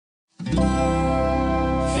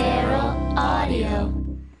Feral Audio.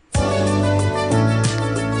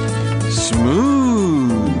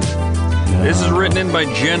 Smooth. This is written in by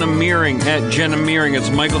Jenna Meering at Jenna Meering. It's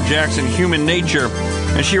Michael Jackson, Human Nature.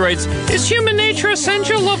 And she writes, "Is human nature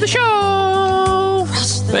essential? Love the show."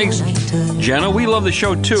 Thanks, Jenna. We love the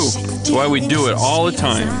show too. That's why we do it all the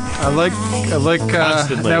time. I like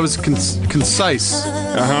that was concise.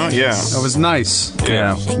 Yeah. That was nice.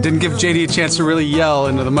 Yeah. Didn't give JD a chance to really yell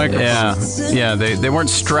into the microphone. Yeah. They weren't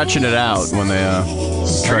stretching it out when they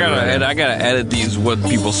I gotta edit these what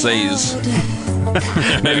people says.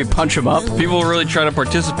 maybe punch them up. People really try to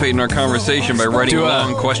participate in our conversation by writing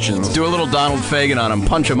long questions. Do a little Donald Fagen on them.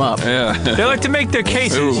 Punch them up. Yeah. They like to make their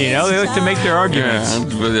cases, you know? They like to make their arguments.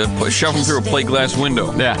 Yeah. Shove them through a plate glass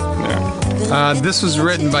window. Yeah. This was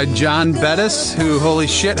written by John Bettis, who, holy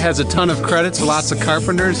shit, has a ton of credits, lots of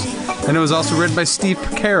carpenters. And it was also written by Steve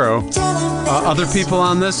Porcaro. Other people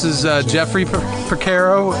on this is Jeffrey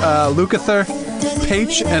Porcaro, Lukather,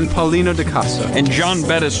 Paige, and Paulino de Casa. And John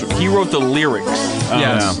Bettis, he wrote the lyrics.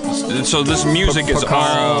 Yes. So this music is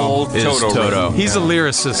all Toto. He's a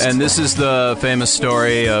lyricist. And this is the famous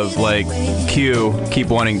story of, like, Q keep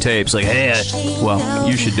wanting tapes. Like, hey, well,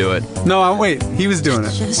 you should do it. No, wait. He was doing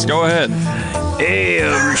it. Go ahead. Hey,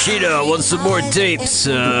 Rashida, I want some more tapes.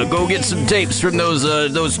 Go get some tapes from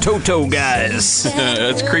those Toto guys.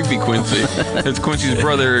 That's creepy, Quincy. That's Quincy's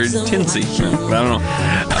brother, Tinsy. I don't know.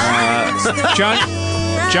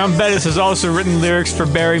 John Bettis has also written lyrics for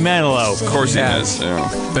Barry Manilow. Of course he has. Yeah.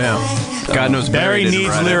 God knows Barry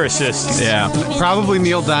needs lyricists. Yeah. Probably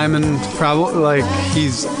Neil Diamond. Probably, like,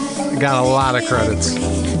 he's got a lot of credits.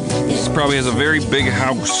 He probably has a very big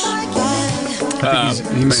house.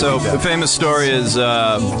 So the famous story is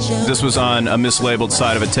this was on a mislabeled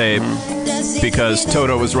side of a tape because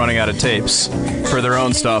Toto was running out of tapes for their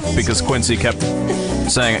own stuff because Quincy kept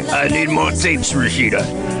saying, "I need more tapes, Rashida."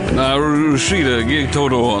 Rashida, get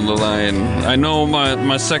Toto on the line. I know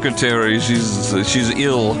my secretary, she's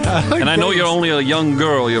ill. And I know you're only a young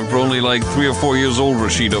girl. You're only like 3 or 4 years old,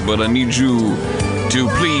 Rashida, but I need you to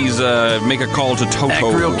please make a call to Toto. Act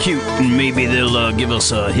real cute, and maybe they'll give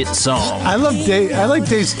us a hit song. I like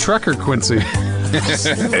Dave's trucker, Quincy.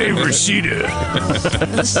 Hey, Rashida.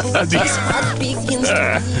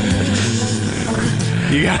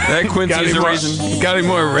 That Quincy is the reason. Got any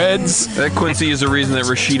more reds? That Quincy is the reason that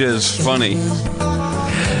Rashida is funny.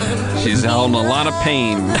 She's holding a lot of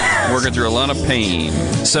pain, working through a lot of pain.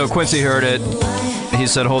 So Quincy heard it. He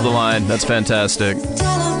said, "Hold the line. That's fantastic."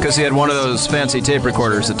 Because he had one of those fancy tape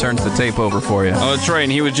recorders that turns the tape over for you. Oh, that's right.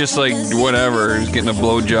 And he was just like, whatever. He was getting a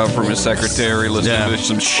blowjob from his secretary, listening to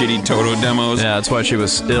some shitty Toto demos. Yeah, that's why she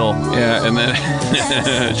was ill. Yeah, and then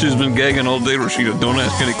she's been gagging all day, Rashida. Don't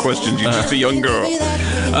ask any questions. You're just a young girl.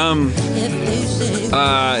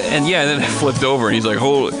 And then it flipped over, and he's like,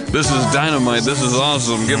 this is dynamite. This is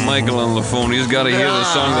awesome. Get Michael on the phone. He's got to hear the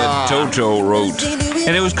song that Toto wrote.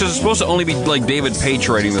 And it was because it's supposed to only be like David Paich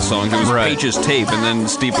writing the song. It was Paich's tape, and then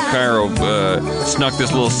Steve Porcaro snuck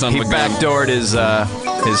this little son of a gun. He backdoored his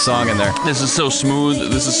song in there. This is so smooth.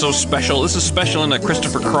 This is so special. This is special in a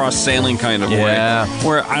Christopher Cross sailing kind of way.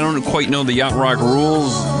 Where I don't quite know the yacht rock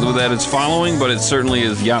rules that it's following, but it certainly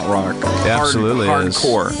is yacht rock. Absolutely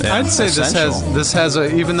hardcore. Yeah, I'd say this has a,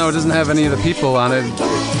 even though it doesn't have any of the people on it,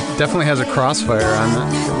 definitely has a crossfire on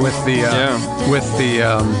it with the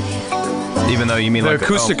even though you mean the like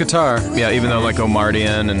acoustic guitar. Yeah, even though like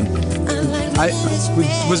Omardian and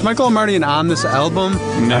was Michael Omardian on this album?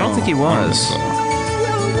 No, I don't think he was.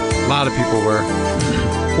 A lot of people were.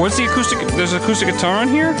 What's the acoustic? There's an acoustic guitar on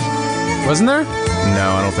here? Wasn't there?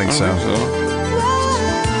 No, I don't think so.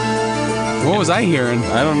 What was I hearing?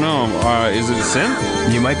 I don't know. Is it a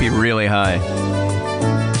synth? You might be really high.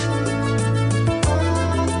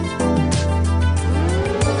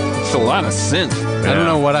 It's a lot of synth. I don't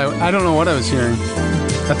know what I was hearing.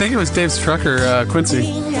 I think it was Dave's trucker,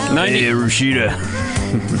 Quincy. 90. Hey, Rashida.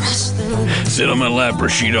 Sit on my lap,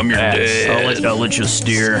 Rashida. I'm your dad. I'll let you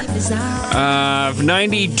steer.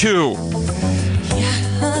 92.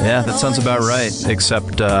 Yeah, that sounds about right.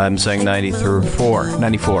 Except I'm saying 94.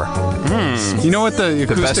 You know what the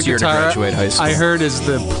acoustic best year to guitar graduate high school. I heard is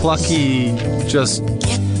the plucky, just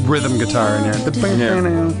rhythm guitar in there.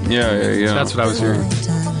 Yeah. That's what I was hearing.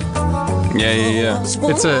 Yeah.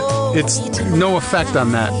 It's no effect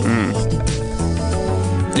on that.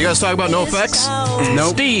 You guys talk about no effects?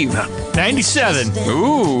 Nope. Steve. 97.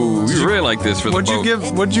 Ooh, you really like this for the What'd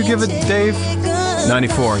you give it, Dave?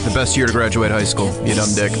 94, the best year to graduate high school. You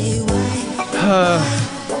dumb dick. I'm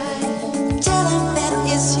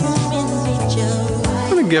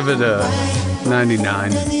gonna give it a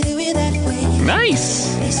 99.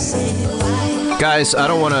 Nice. Guys, I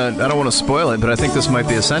don't want to spoil it, but I think this might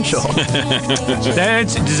be essential. Does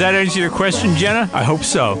that answer your question, Jenna? I hope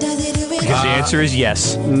so. Because the answer is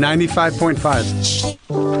yes.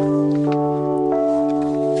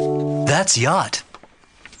 95.5. That's Yacht.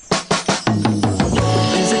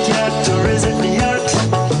 Is it Yacht or is it the Yacht?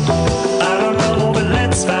 I don't know, but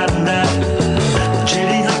let's find out.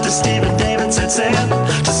 Judy Hunter, Stephen David said sail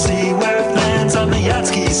to see where it lands on the yacht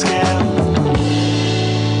ski scale.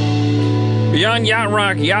 Beyond Yacht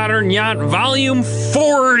Rock, Yachter Yacht, Volume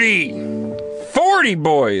 40. 40,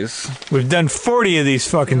 boys. We've done 40 of these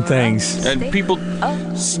fucking things. And people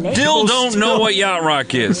still don't know what Yacht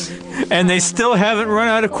Rock is. And they still haven't run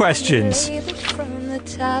out of questions.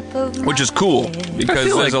 Which is cool,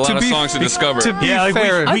 because there's a lot of songs to discover. To be Yeah,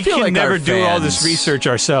 fair, we feel can like never our do all this fans- research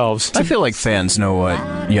ourselves. I feel like fans know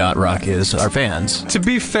what Yacht Rock is. Our fans. to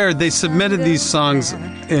be fair, they submitted these songs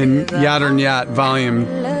in Yacht Yacht Volume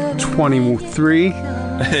 23.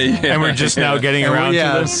 And we're just now getting around to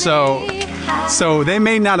them. So they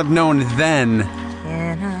may not have known then,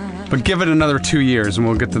 but give it another 2 years and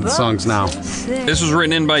we'll get to the songs now. This was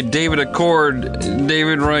written in by David Accord.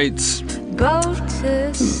 David writes,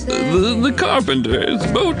 The Carpenters'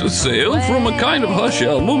 boat to sail from a kind of hush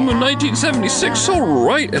album in 1976, so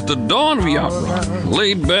right at the dawn of yacht rock.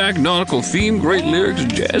 Laid back, nautical theme, great lyrics,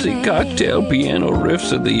 jazzy cocktail, piano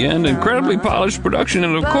riffs at the end, incredibly polished production,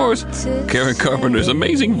 and of course, Karen Carpenter's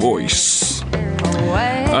amazing voice.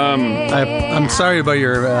 I'm sorry about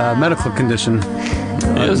your medical condition.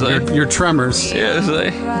 Yes, Your tremors. Yes,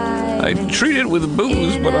 I treat it with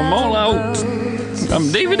booze, but I'm all out.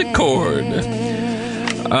 I'm David Accord.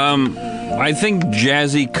 I think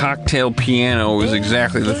jazzy cocktail piano is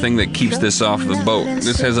exactly the thing that keeps this off the boat.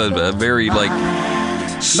 This has a very, like,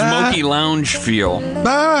 smoky lounge feel.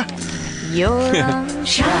 Ah! You're on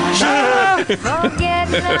shine. Forget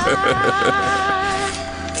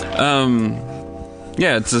not.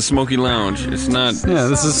 Yeah, it's a smoky lounge. It's not... Yeah,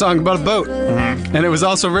 this is a song about a boat. And it was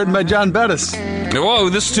also written by John Bettis. Whoa,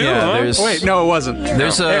 this too, Yeah, huh? there's- Wait, no, it wasn't.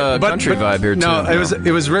 There's a country vibe here, too. No,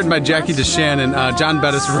 it was written by Jackie DeShan, and John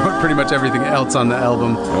Bettis wrote pretty much everything else on the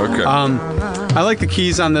album. Okay. I like the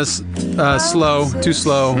keys on this. Slow, too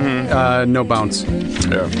slow, no bounce.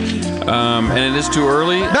 Yeah. And it is too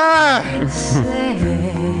early. Ah!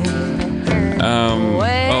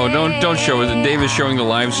 Don't show it. Dave is showing the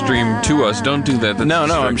live stream to us. Don't do that. That's No,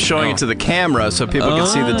 I'm strict. showing Oh. it to the camera so people can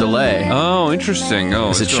see the delay. Oh, interesting. Oh,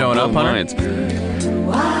 Is it it's showing up on it?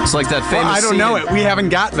 It's like that famous I don't scene know it. We haven't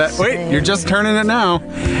got that. Wait, you're just turning it now.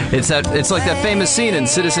 It's like that famous scene in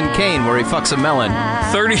Citizen Kane where he fucks a melon.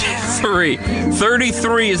 33.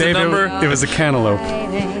 33 is the Dave, number. it was a cantaloupe.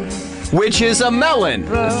 Which is a melon.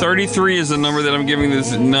 33 is the number that I'm giving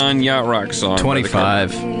this non-yacht rock song.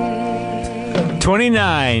 25.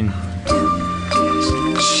 29.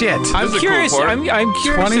 Shit. I'm is a cool curious. part. I'm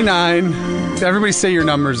curious. 29. Everybody say your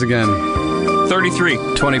numbers again. 33.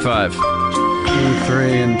 25. 3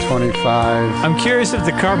 and 25. I'm curious if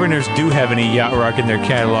the Carpenters do have any yacht rock in their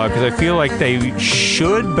catalog, because I feel like they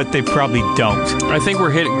should, but they probably don't. I think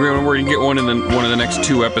we're going to get one in one of the next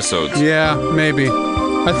 2 episodes. Yeah, maybe.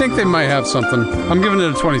 I think they might have something. I'm giving it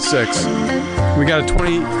a 26. We got a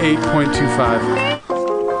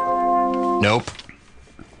 28.25. Nope.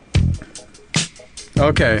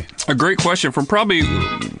 Okay. A great question from probably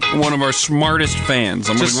one of our smartest fans.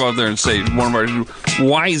 I'm going to go out there and say one of our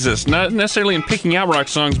wisest, not necessarily in picking out rock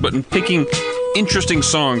songs, but in picking interesting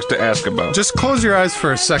songs to ask about. Just close your eyes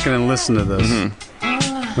for a second and listen to this.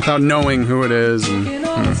 Without knowing who it is. And,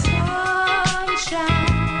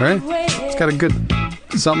 right? It's got a good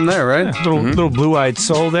something there, right? Little blue-eyed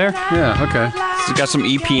soul there. Yeah, okay. It's got some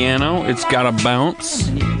E-piano. It's got a bounce.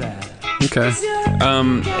 Okay.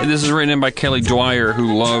 This is written in by Kelly Dwyer,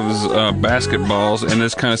 who loves basketballs, and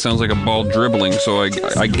this kind of sounds like a ball dribbling, so I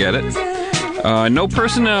get it. No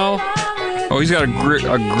personnel. Oh, he's got a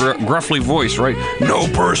gruffly voice, right? No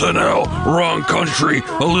personnel, wrong country,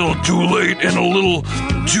 a little too late and a little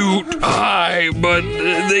too high, but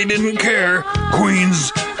they didn't care.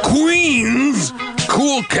 Queens,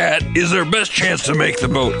 Cool Cat is their best chance to make the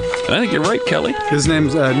boat. And I think you're right, Kelly. His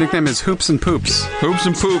nickname is Hoops and Poops. Hoops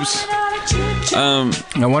and Poops. I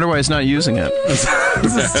wonder why he's not using it. This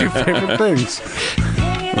is 2 favorite things.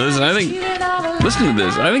 Listen to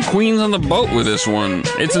this. I think Queen's on the boat with this one.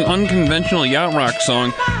 It's an unconventional yacht rock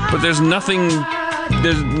song, but there's nothing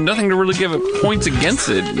to really give it points against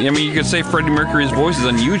it. I mean, you could say Freddie Mercury's voice is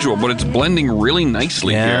unusual, but it's blending really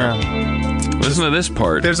nicely here. Listen to this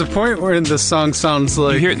part. There's a point where the song sounds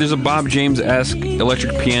like... You hear there's a Bob James-esque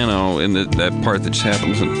electric piano in that part that just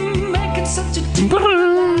happens.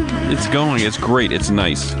 it's going. It's great. It's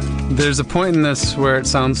nice. There's a point in this where it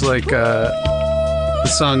sounds like the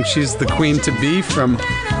song "She's the Queen to Be" from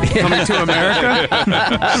Coming to America.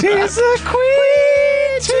 She's the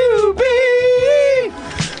Queen to Be.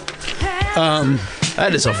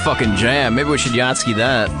 That is a fucking jam. Maybe we should Yachtski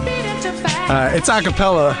that. It's a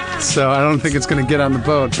cappella, so I don't think it's going to get on the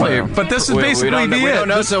boat. But this is basically we don't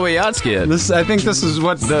know, so we Yachtski it. I think this is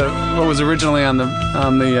what was originally on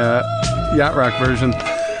the Yacht Rock version.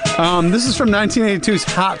 This is from 1982's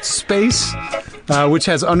Hot Space, which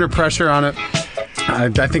has Under Pressure on it.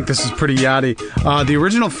 I think this is pretty yachty. The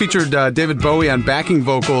original featured David Bowie on backing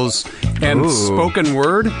vocals and spoken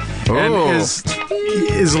word, and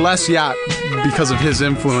is less yacht because of his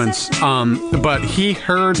influence. But he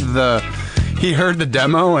heard the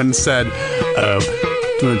demo and said,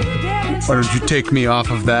 "Why don't you take me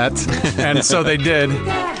off of that?" And so they did.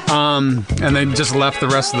 And they just left the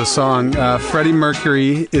rest of the song. Freddie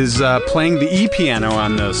Mercury is playing the E-piano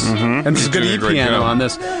on this. And there's a good E-piano on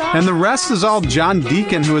this. And the rest is all John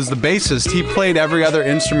Deacon, who is the bassist. He played every other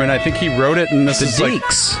instrument. I think he wrote it, and this is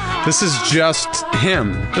just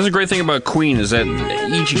him. That's a great thing about Queen is that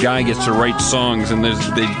each guy gets to write songs, and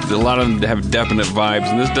a lot of them have definite vibes,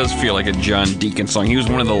 and this does feel like a John Deacon song. He was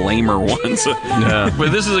one of the lamer ones.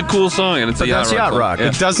 But this is a cool song, and it's Yacht Rock.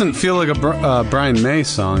 It doesn't feel like a Brian May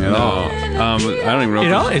song at all. I don't even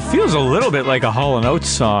know. It feels a little bit like a Hall & Oates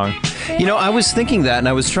song. You know, I was thinking that, and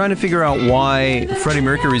I was trying to figure out why Freddie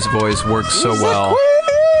Mercury's voice works so well,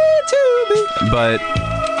 but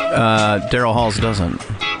Daryl Hall's doesn't.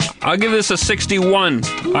 I'll give this a 61.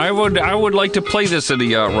 I would like to play this at a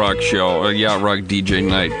Yacht Rock show, a Yacht Rock DJ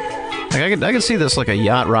night. Like I could see this like a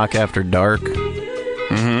Yacht Rock after dark.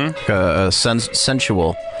 Like a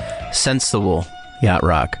sensible Yacht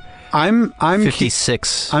Rock. I'm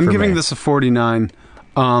 56. I'm giving this a 49.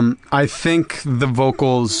 I think the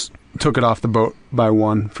vocals took it off the boat by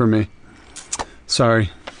 1 for me.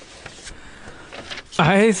 Sorry.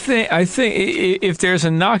 I think if there's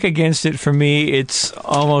a knock against it for me, it's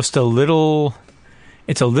almost a little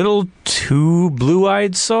too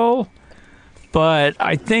Blue-Eyed Soul. But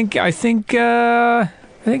I think I am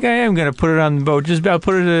going to put it on the boat. Just about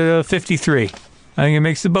put it at a 53. I think it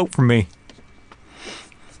makes the boat for me.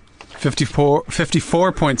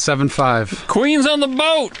 54.75. Queen's on the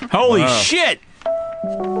boat. Holy shit!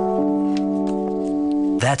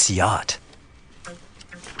 That's Yacht.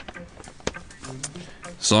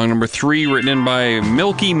 Song number 3, written in by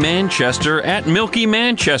Milky Manchester at Milky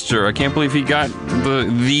Manchester. I can't believe he got the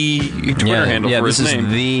Twitter handle for his name.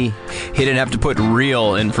 He didn't have to put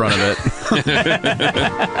real in front of it.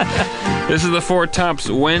 This is the Four Tops,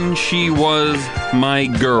 When She Was My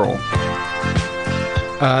Girl.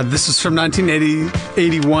 This is from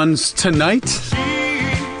 1981's Tonight.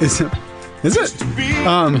 Is it?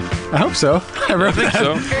 I hope so. I think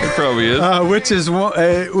so. It probably is. Which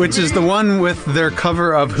is the one with their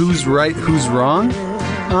cover of Who's Right, Who's Wrong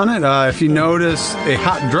on it. If you notice a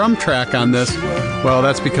hot drum track on this, well,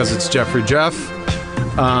 that's because it's Jeffrey Jeff.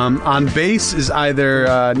 On bass is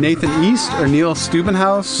either Nathan East or Neil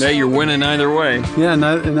Steubenhaus. Yeah, you're winning either way. Yeah,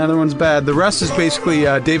 another one's bad. The rest is basically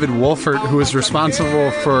David Wolfert, who is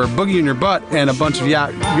responsible for Boogie in Your Butt and a bunch of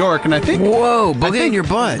York. And I think Boogie in Your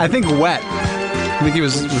Butt. I think Wet. I think he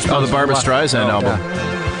was responsible. The Barbra Streisand album.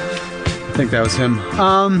 Yeah. I think that was him.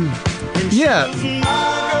 Yeah.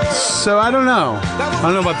 So I don't know. I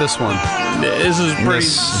don't know about this one. This is pretty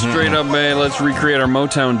straight up, man. Let's recreate our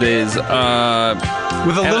Motown days. With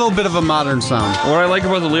a little bit of a modern sound. What I like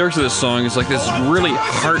about the lyrics of this song is like this really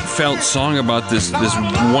heartfelt song about this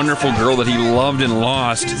wonderful girl that he loved and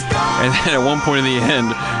lost. And then at one point in the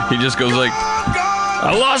end, he just goes like,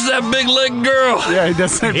 I lost that big leg girl. Yeah, he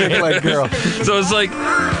does say big leg girl. So it's like,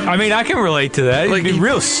 I mean, I can relate to that. It'd be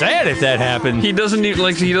real sad if that happened. He doesn't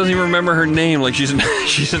even remember her name. Like she's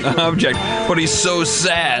an object. But he's so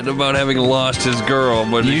sad about having lost his girl.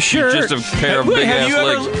 But you sure? Just a pair of big ass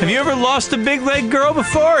legs. Have you ever lost a big leg girl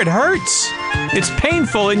before? It hurts. It's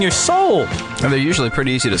painful in your soul. And they're usually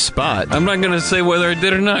pretty easy to spot. I'm not going to say whether I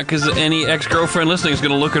did or not, because any ex-girlfriend listening is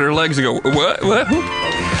going to look at her legs and go, what?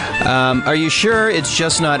 Are you sure it's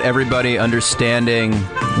just not everybody understanding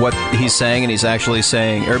what he's saying and he's actually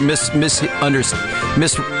saying, or Excuse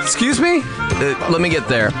me? Let me get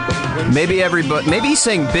there. Maybe he's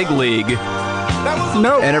saying big league.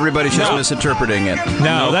 No. And everybody's just misinterpreting it.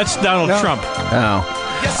 No, that's Donald Trump. Oh.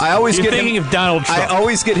 You're thinking of Donald Trump. I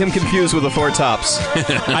always get him confused with the Four Tops.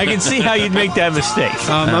 I can see how you'd make that mistake.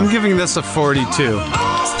 I'm giving this a 42.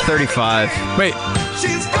 35. Wait. All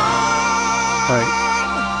right.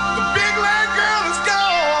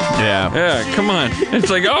 Yeah. Yeah, come on. It's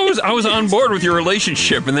like I was on board with your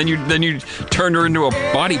relationship, and then you turned her into a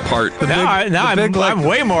body part. I'm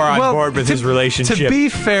way more on board with his relationship. To be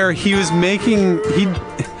fair, he was making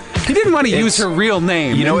he didn't want to use her real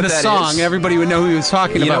name. You know in what the that song. is? Everybody would know who he was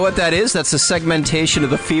talking about. You know what that is? That's a segmentation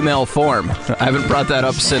of the female form. I haven't brought that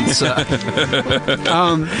up since. Laura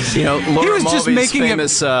he was just Mulvey's making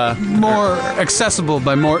famous, it more accessible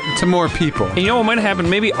to more people. And you know what might happen?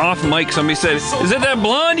 Maybe off mic, somebody said, "Is it that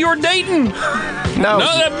blonde you were dating?" No,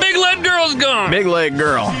 that big leg girl's gone. big leg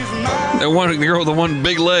girl. The one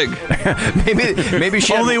big leg. Maybe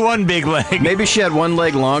she Only had, one big leg. maybe she had one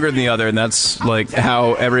leg longer than the other, and that's like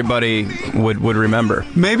how everybody would remember.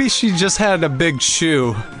 Maybe she just had a big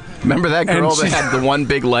shoe. Remember that girl And that she- had the one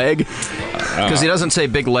big leg? Because he doesn't say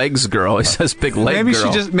big legs girl, he says big leg girl.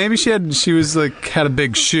 Maybe she had a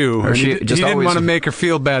big shoe. Or And she he just didn't always- want to make her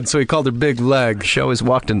feel bad, so he called her big leg. She always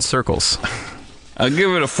walked in circles. I'll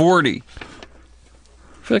give it a 40. I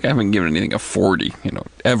feel like I haven't given anything a 40,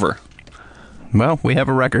 ever. Well, we have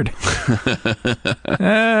a record.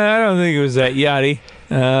 I don't think it was that yachty.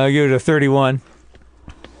 I'll give it a 31.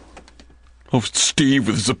 Oh, Steve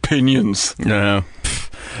with his opinions. No.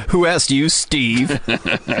 Who asked you, Steve?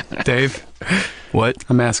 Dave, What?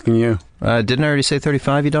 I'm asking you. Didn't I already say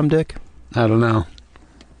 35, you dumb dick? I don't know.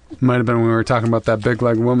 Might have been when we were talking about that big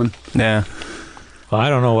leg woman. Yeah. Well, I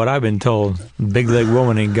don't know what I've been told. Big leg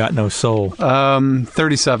woman ain't got no soul.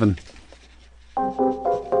 37.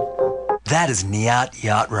 That is Nyacht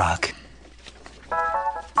Yacht Rock.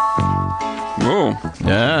 Oh.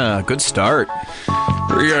 Yeah, good start.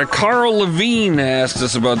 Yeah, Carl Levine asked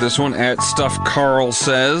us about this one at Stuff Carl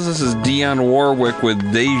Says. This is Dionne Warwick with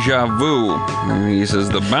Deja Vu. And he says,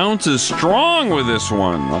 the bounce is strong with this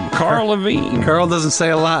one. Carl Levine. Carl doesn't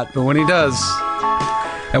say a lot, but when he does...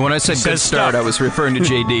 And when I said good says start, stuff. I was referring to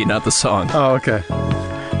JD, not the song. Oh, okay.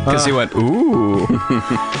 Because he went, ooh.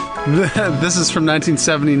 This is from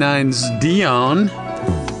 1979's Dion,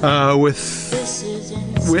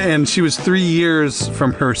 and she was 3 years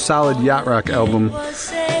from her Solid Yacht Rock album.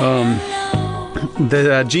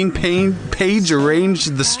 Gene Page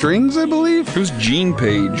arranged the strings, I believe. Who's Gene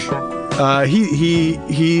Page?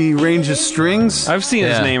 He arranges strings. I've seen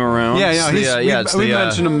his Yeah. name around. We've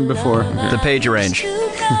mentioned him before. The page arrange.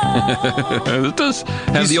 It does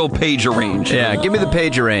have the old page arrange. Yeah, give me the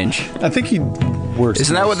page arrange. I think he works.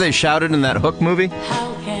 Isn't that what they shouted in that Hook movie?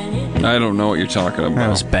 I don't know what you're talking That about.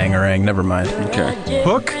 was Bangarang, never mind. Okay.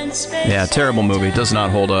 Hook? Yeah, terrible movie, does not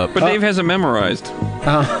hold up. But Dave has it memorized.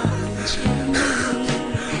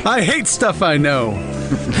 I hate stuff I know.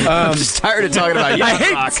 I'm just tired of talking about I Yacht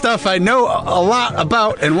hate Rock. stuff I know a lot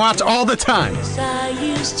about and watch all the time.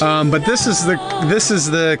 But this is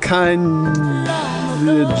the kind,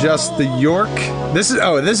 just the York. This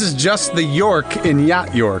is just the York in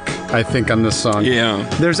Yacht York, I think, on this song. Yeah.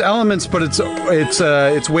 There's elements, but it's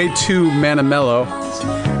way too manimello,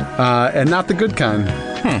 and not the good kind.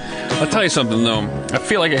 I'll tell you something though. I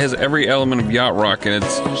feel like it has every element of yacht rock, and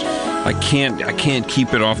I can't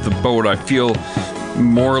keep it off the boat. I feel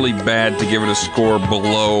morally bad to give it a score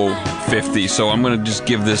below 50, so I'm gonna just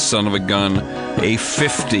give this son of a gun a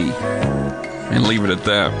 50 and leave it at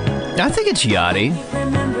that. I think it's yachty.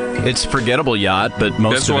 It's forgettable yacht, but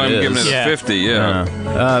most That's of why it I'm is. giving it a 50. Yeah.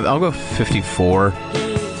 I'll go 54.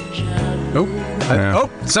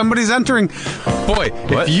 Somebody's entering. Boy,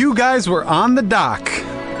 What? if you guys were on the dock,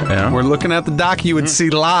 Yeah. we're looking at the dock, you would see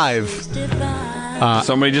live.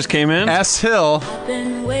 Somebody just came in. S. Hill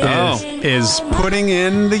is putting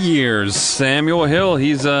in the years. Samuel Hill,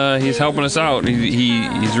 he's helping us out.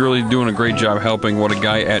 He's really doing a great job helping. What a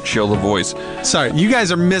guy at Chill the Voice. Sorry, you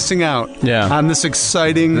guys are missing out on this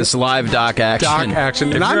exciting This live doc action. dock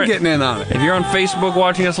action, and If you're- I'm getting in on it. If you're on Facebook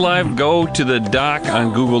watching us live, go to the doc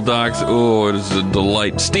on Google Docs. Oh, it is a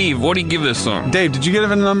delight. Steve, what do you give this song? Dave, did you give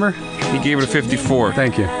it a number? He gave it a 54.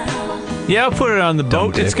 Thank you. Yeah, I'll put it on the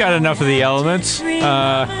boat. Dave. It's got enough of the elements. It's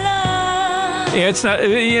not.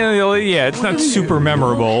 It's not super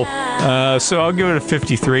memorable. So I'll give it a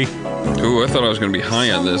 53. Ooh, I thought I was going to be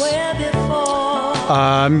high on this.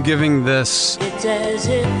 I'm giving this a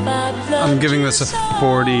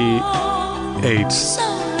 48.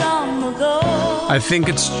 I think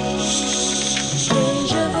it's.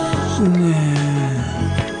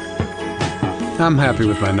 I'm happy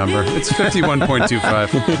with my number. It's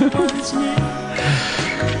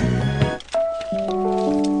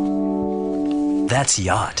 51.25. That's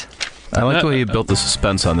Yacht. I like the way you built the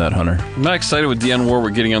suspense on that, Hunter. I'm not excited with Dionne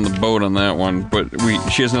Warwick getting on the boat on that one, but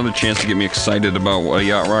she has another chance to get me excited about a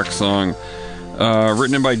yacht rock song.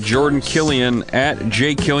 Written by Jordan Killian at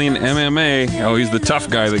JKillianMMA. Oh, he's the tough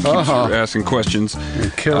guy that keeps asking questions.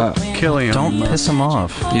 Killian. Don't piss him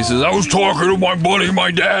off. He says, I was talking to my buddy, my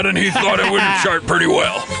dad, and he thought it would chart pretty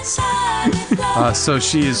well. So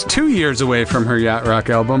she is 2 years away from her Yacht Rock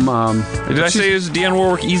album. Did I say is Dionne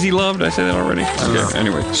Warwick Easy Love? Did I say that already? Okay,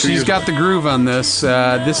 anyway. She's got the groove on this.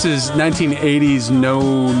 This is 1980s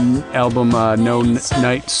No album, No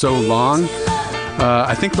Night So Long.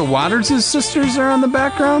 I think the Waters' sisters are on the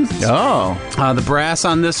background. Oh. The brass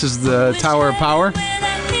on this is the Tower of Power.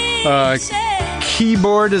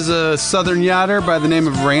 Keyboard is a Southern yachter by the name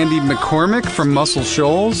of Randy McCormick from Muscle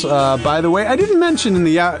Shoals. By the way, I didn't mention in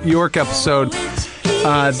the Yacht York episode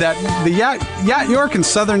that the Yacht York and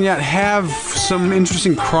Southern Yacht have some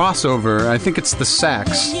interesting crossover. I think it's the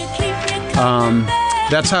sax.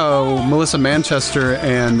 That's how Melissa Manchester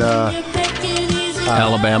and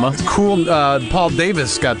Alabama. Paul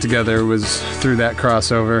Davis got together was through that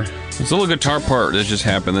crossover. There's a little guitar part that just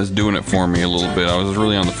happened that's doing it for me a little bit. I was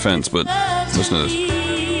really on the fence, but listen to this.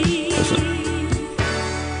 Listen.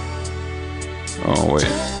 Oh, wait.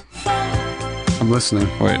 I'm listening.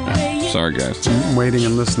 Wait. Sorry, guys. I'm waiting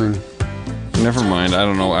and listening. Never mind. I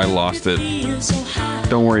don't know. I lost it.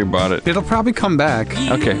 Don't worry about it. It'll probably come back.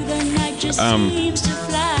 Okay.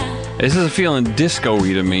 This is feeling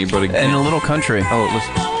disco-y to me, but again... And a little country. Oh,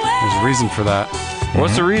 listen. There's a reason for that.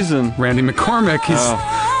 What's the reason? Randy McCormick. He's...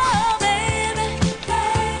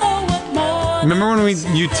 Remember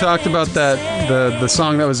when you talked about the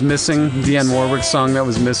song that was missing, Dionne Warwick's song that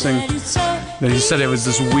was missing? That you said it was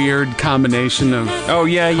this weird combination of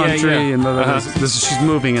country and she's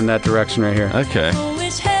moving in that direction right here. Okay.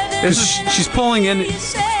 She's pulling in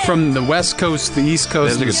from the west coast, the east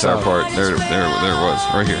coast, There's the guitar part. There it was.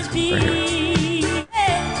 Right here.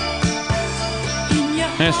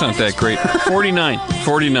 That's not that great. 49.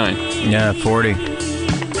 Yeah, 40.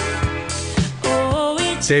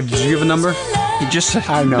 Dave, did you give a number? You just said...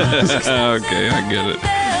 I know. Okay, I get it.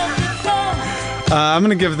 I'm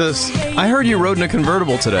going to give this... I heard you rode in a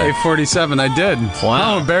convertible today. a 47. I did. Wow.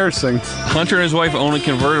 How embarrassing. Hunter and his wife own a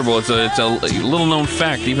convertible. It's a little-known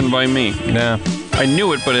fact, even by me. Yeah. I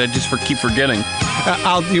knew it, but I just keep forgetting.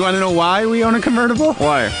 You want to know why we own a convertible?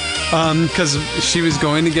 Why? Because she was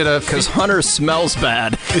going to get a... Because Hunter smells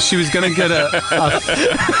bad. She was going to get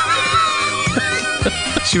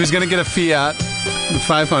she was going to get a Fiat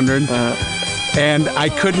 500. And I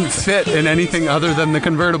couldn't fit in anything other than the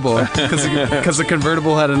convertible because the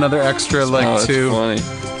convertible had another extra like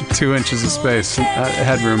 2 inches of space,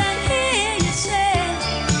 headroom.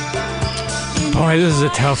 Boy, this is a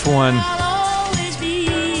tough one.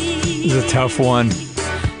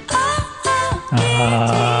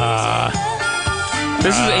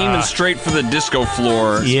 This is aiming straight for the disco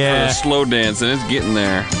floor. Yeah. For the slow dance, and it's getting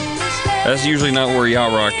there. That's usually not where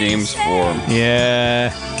Yacht Rock aims for.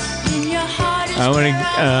 Yeah.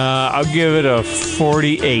 I'll give it a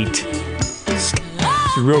 48. It's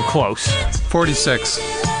real close. 46.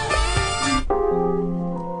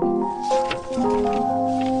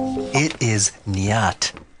 It is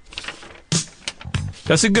Nyacht.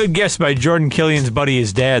 That's a good guess by Jordan Killian's buddy,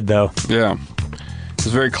 his dad, though. Yeah. It's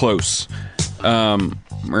very close.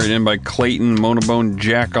 Written in by Clayton Monobone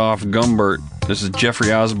Jackoff Gumbert. This is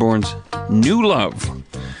Jeffrey Osborne's New Love.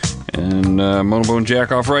 And Monobone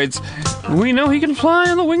Jackoff writes, we know he can fly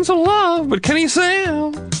on the wings of love, but can he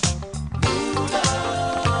sail?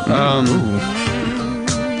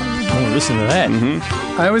 Listen to that.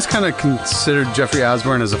 I always kind of considered Jeffrey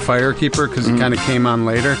Osborne as a fire keeper because he kind of came on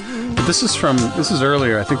later. But this is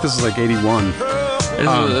earlier. I think this is like 81.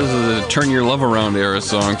 This is a Turn Your Love Around era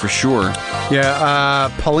song for sure. Yeah,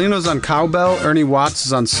 Paulino's on cowbell. Ernie Watts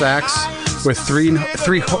is on sax with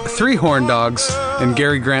three horn dogs and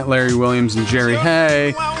Gary Grant, Larry Williams, and Jerry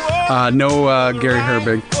Hay. No Gary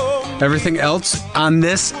Herbig. Everything else on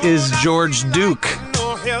this is George Duke.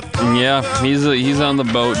 Yeah, he's on the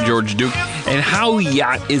boat, George Duke. And how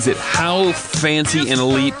yacht is it? How fancy and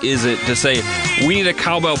elite is it to say, we need a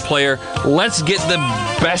cowbell player. Let's get the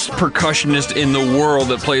best percussionist in the world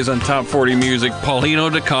that plays on Top 40 Music,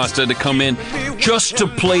 Paulino DaCosta, to come in just to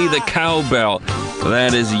play the cowbell.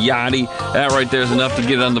 That is yachty. That right there is enough to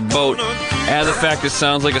get it on the boat. Add the fact it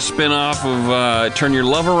sounds like a spin-off of Turn Your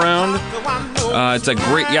Love Around. It's a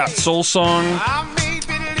great yacht soul song.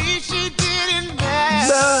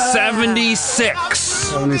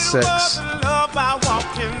 76.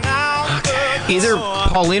 Either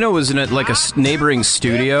Paulino was in like a neighboring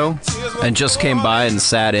studio and just came by and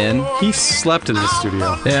sat in. He slept in the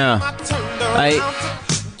studio. Yeah.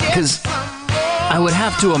 Because I would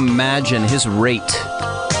have to imagine his rate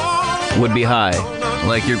would be high.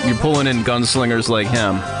 Like you're pulling in gunslingers like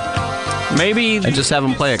him. Maybe And just have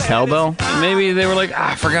him play a cowbell? maybe they were like,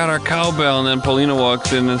 I forgot our cowbell, and then Paulina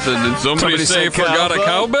walks in and said, did somebody say say forgot a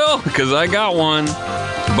cowbell? cowbell? Because I got one,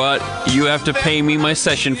 but you have to pay me my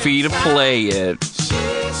session fee to play it.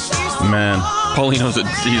 Man. Paulino's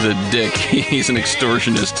he's a dick. He's an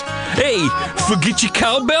extortionist. Hey, forget your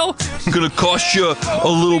cowbell? Gonna cost you a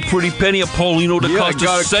little pretty penny of Paulino to cost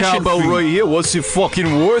a session fee. here. What's it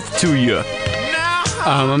fucking worth to you?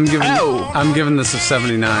 I'm giving this a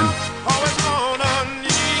 79.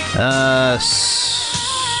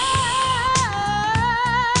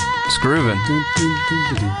 It's grooving.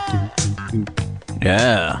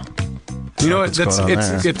 Yeah. You know what? What's going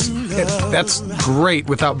on That's great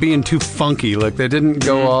without being too funky. Like they didn't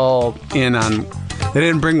go all in on. They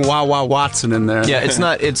didn't bring Wah Wah Watson in there. Yeah, it's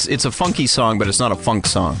not. It's a funky song, but it's not a funk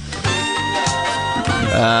song.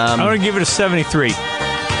 I'm going to give it a 73.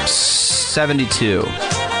 72.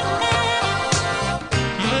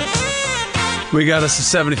 We got us a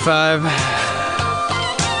 75.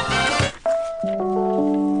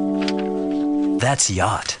 That's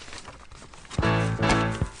Yacht.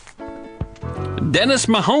 Dennis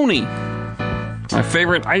Mahoney, my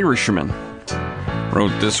favorite Irishman,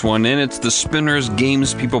 wrote this one in. It's the Spinners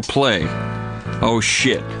games people play. Oh,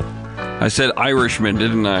 shit. I said Irishman,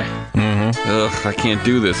 didn't I? Mm-hmm. Ugh, I can't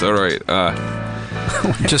do this. All right.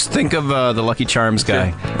 Just think of the Lucky Charms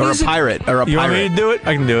guy. Or a pirate. You want me to do it?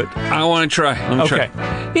 I can do it. I want to try. Let me Okay.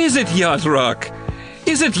 try. Is it yacht rock?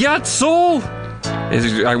 Is it yacht soul?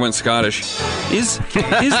 I went Scottish. Is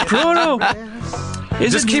Chrono?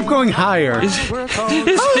 Just keep going higher. Is it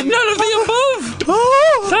none of the above?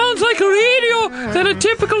 Sounds like a radio than a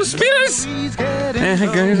typical Spinners.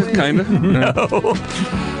 Kind of.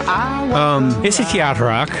 Is it yacht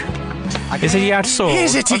rock? Is it yacht soul?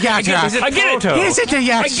 Is it yacht rock? Is it I get it. proto? Is it a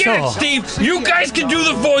yacht I get it, Steve. You guys can do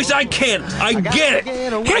the voice. I can't. I get it.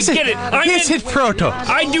 I get it. Is it proto?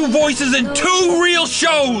 I do voices in 2 real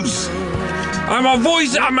shows. I'm a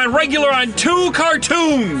regular on 2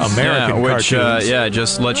 cartoons. American which, cartoons.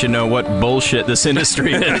 just let you know what bullshit this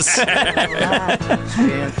industry is. All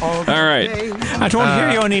right. I don't hear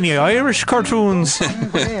you on any Irish cartoons.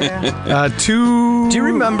 Two. Do you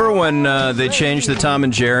remember when they changed the Tom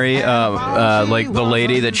and Jerry, like the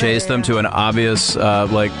lady that chased them to an obvious,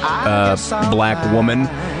 black woman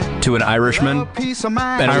to an Irishman?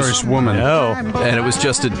 And Irish woman? No. And it was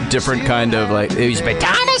just a different kind of like, it used to be,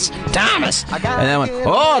 Thomas! And then went,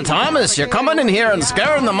 oh, Thomas, you're coming in here and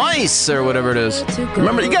scaring the mice, or whatever it is.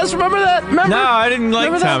 Remember, you guys remember that? Remember? No, I didn't like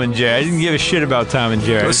Remember Tom that? and Jerry. I didn't give a shit about Tom and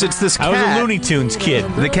Jerry. It's this I was cat. a Looney Tunes kid.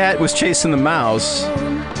 The cat was chasing the mouse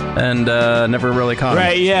and never really caught him.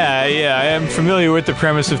 Right, yeah. I am familiar with the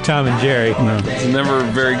premise of Tom and Jerry. It's never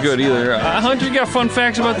very good either. Hunter, you got fun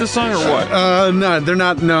facts about this song or what? No, they're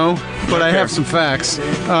not. No, but I have some facts.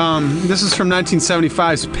 This is from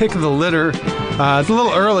 1975's Pick of the Litter. It's a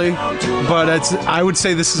little early, but I would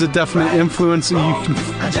say this is a definite influence. You can,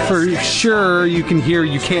 for sure, you can hear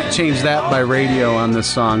 "You Can't Change That" by Radio on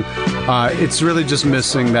this song. It's really just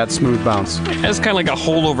missing that smooth bounce. It's kind of like a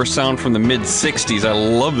holdover sound from the mid-'60s. I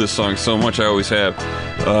love this song so much. I always have.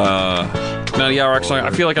 Now, the Yacht Rock song, I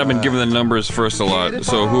feel like I've been giving the numbers first a lot.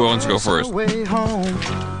 So who wants to go first?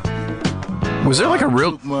 Was there like a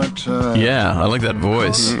real... Yeah, I like that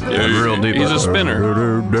voice. Real deep. He's a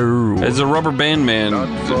spinner. It's a Rubber Band Man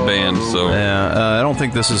band, so... Yeah, I don't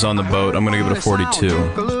think this is on the boat. I'm going to give it a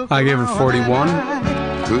 42. I gave it 41.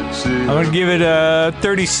 I'm going to give it a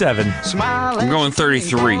 37. I'm going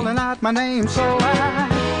 33.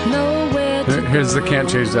 Here's the "Can't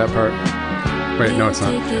Change That" part. Wait, no, it's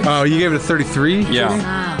not. Oh, you gave it a 33?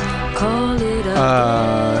 Yeah.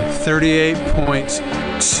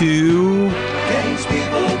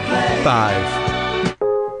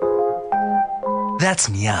 38.25. That's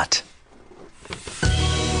Nyacht.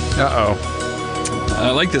 Uh-oh. I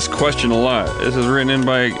like this question a lot. This is written in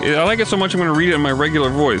by... I like it so much I'm going to read it in my regular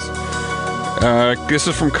voice. This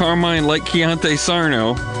is from Carmine like Chianti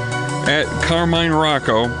Sarno at Carmine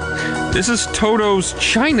Rocco. This is Toto's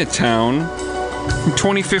Chinatown from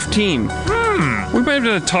 2015. We might have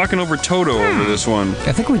been talking over Toto over this one.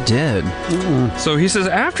 I think we did. So he says,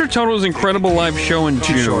 after Toto's incredible live show in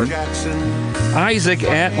June, Isaac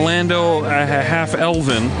at Lando Half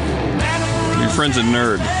Elvin, your friend's a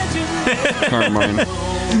nerd, Carmine,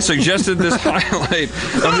 suggested this highlight.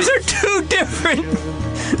 Those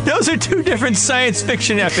are two different science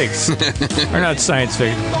fiction epics. Or not science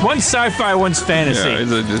fiction. One's sci-fi, one's fantasy. Yeah,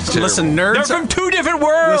 it's terrible. Listen, They're nerds. from two different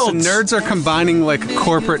worlds. Listen, nerds are combining like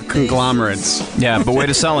corporate conglomerates. Yeah, but way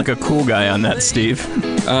to sound like a cool guy on that, Steve.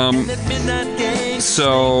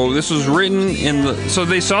 So this was written in the. So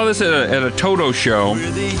they saw this at a Toto show,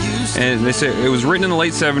 and they said it was written in the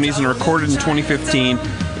late 70s and recorded in 2015.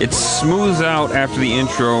 It smooths out after the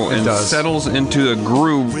intro and settles into a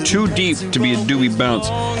groove too deep to be a doobie bounce.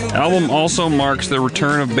 Album also marks the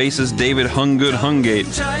return of bassist David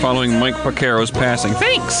Hungate following Mike Paccaro's passing.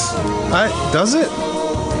 Thanks. Does it?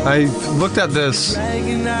 I looked at this,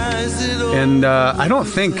 and I don't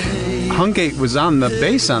think Hungate was on the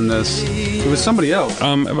bass on this. It was somebody else.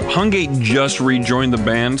 Hungate just rejoined the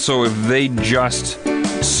band, so if they just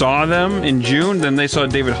saw them in June, then they saw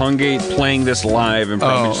David Hungate playing this live and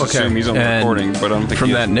probably just assume he's on the recording. But I don't think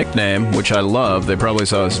from that nickname, which I love, they probably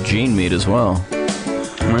saw us Gene meet as well.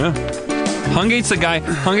 Yeah. Hungate's the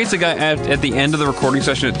guy at the end of the recording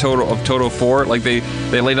session at Toto 4. Like they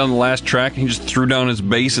laid on the last track and he just threw down his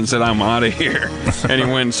bass and said, "I'm out of here." And he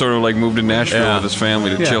went and sort of like moved to Nashville with his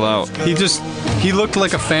family to chill out. He looked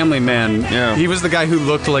like a family man. Yeah. He was the guy who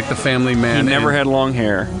looked like the family man. He never had long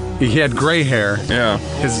hair. He had gray hair. Yeah.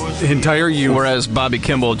 His entire youth. Whereas Bobby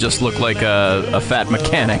Kimball just looked like a fat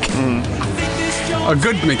mechanic. A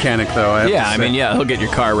good mechanic, though. I mean, he'll get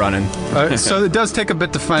your car running. So it does take a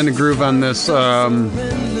bit to find a groove on this. I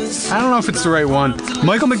don't know if it's the right one.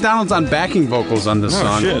 Michael McDonald's on backing vocals on this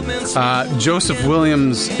song. Shit. Joseph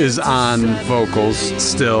Williams is on vocals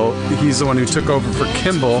still. He's the one who took over for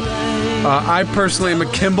Kimball. I personally am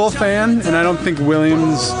a Kimball fan, and I don't think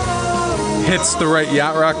Williams hits the right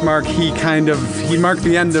yacht rock mark. He marked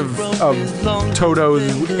the end of Toto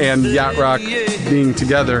and yacht rock being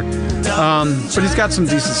together. But he's got some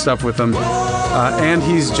decent stuff with him. And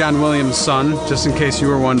he's John Williams' son, just in case you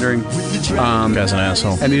were wondering. Guy's an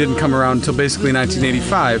asshole. And he didn't come around until basically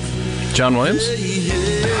 1985. John Williams?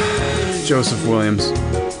 Joseph Williams.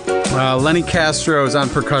 Lenny Castro is on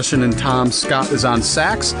percussion and Tom Scott is on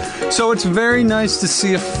sax. So it's very nice to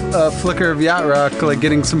see a flicker of yacht rock, like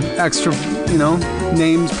getting some extra,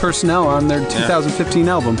 names, personnel on their 2015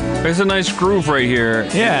 album. There's a nice groove right here.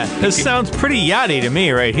 Yeah, this sounds pretty yachty to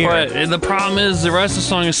me right here. But the problem is the rest of the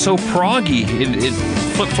song is so proggy. It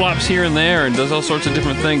flip-flops here and there and does all sorts of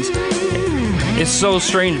different things. It's so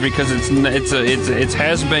strange because it's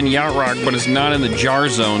has-been yacht rock, but it's not in the jar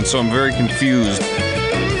zone, so I'm very confused.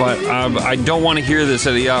 But I don't want to hear this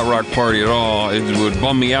at a yacht rock party at all. It would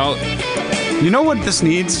bum me out. You know what this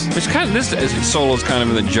needs? This solo's kind of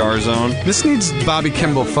in the jar zone. This needs Bobby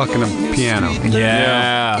Kimball fucking a piano.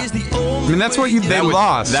 Yeah. I mean, that's what they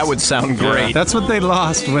lost. That would sound great. That's what they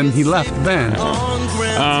lost when he left the band.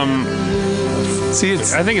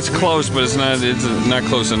 I think it's close, but it's not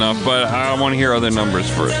close enough. But I want to hear other numbers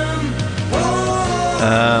first.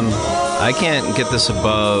 I can't get this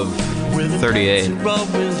above 38.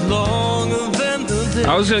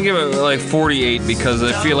 I was going to give it like 48 because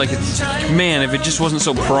I feel like if it just wasn't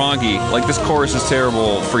so proggy. Like this chorus is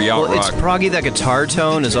terrible for yacht rock. It's proggy. That guitar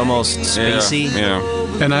tone is almost spacey. Yeah.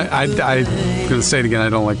 And I'm going to say it again, I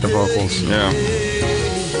don't like the vocals. Yeah.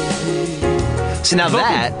 See, now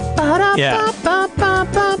that... Yeah.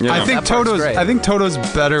 I think Toto's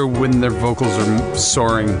better when their vocals are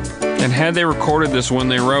soaring. And had they recorded this when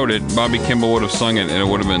they wrote it, Bobby Kimball would have sung it, and it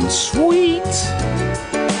would have been sweet.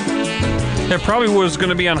 It probably was going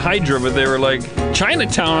to be on Hydra, but they were like,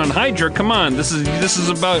 Chinatown on Hydra, come on, this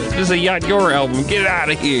is a Yacht Your album, get out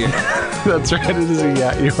of here. That's right, it is a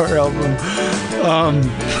Yacht Your album.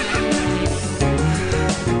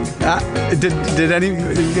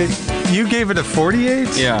 You gave it a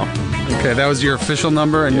 48? Yeah. Okay, that was your official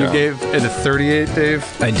number, and you gave it a 38, Dave?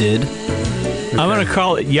 I did. Okay. I'm going to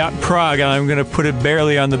call it Yacht Prague, and I'm going to put it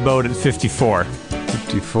barely on the boat at 54.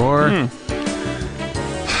 54?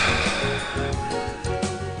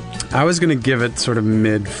 I was going to give it sort of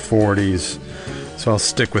mid-40s, so I'll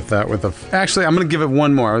stick with that. Actually, I'm going to give it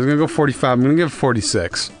one more. I was going to go 45. I'm going to give it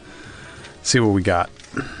 46. See what we got.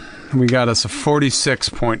 We got us a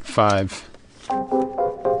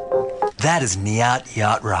 46.5. That is Nyacht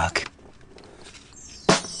Yacht Rock.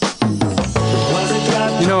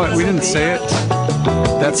 You know what? We didn't say it.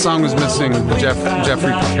 That song was missing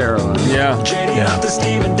Jeffrey Pacaro. Yeah. After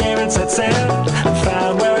Stephen David set sail and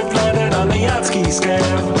found where it landed on the yacht ski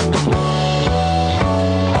scale.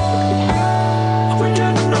 We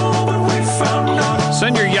didn't know, but we found out.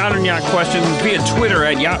 Send your Yacht or Nyacht questions via Twitter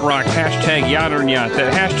at Yacht Rock, #Yacht or Nyacht.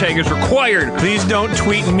 That hashtag is required. Please don't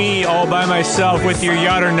tweet me all by myself with your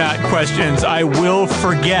Yacht or Nyacht questions. I will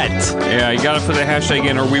forget. Yeah, you got to put the hashtag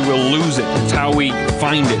in or we will lose it. It's how we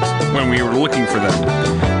find it when we were looking for them.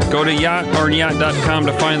 Go to Yacht or Nyacht.com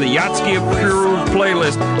to find the Yachtski approved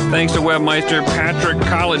playlist. Thanks to webmeister Patrick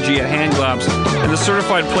Collegy at Handglops. And the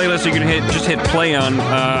certified playlist you can just hit play on.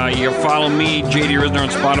 You can follow me, JD Risner, on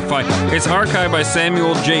Spotify. It's archived by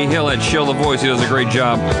Samuel J. Hill at Shill the Voice. He does a great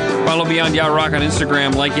job. Follow Beyond Yacht Rock on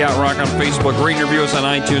Instagram, like Yacht Rock on Facebook, rate and review us on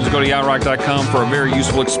iTunes. Go to yachtrock.com for a very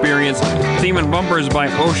useful experience. Theme and bumpers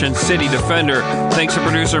by Ocean City Defender. Thanks to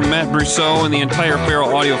producer Matt Brousseau and the entire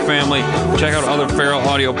Feral Audio family. Check out other Feral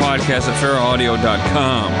Audio podcasts at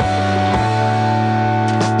feralaudio.com.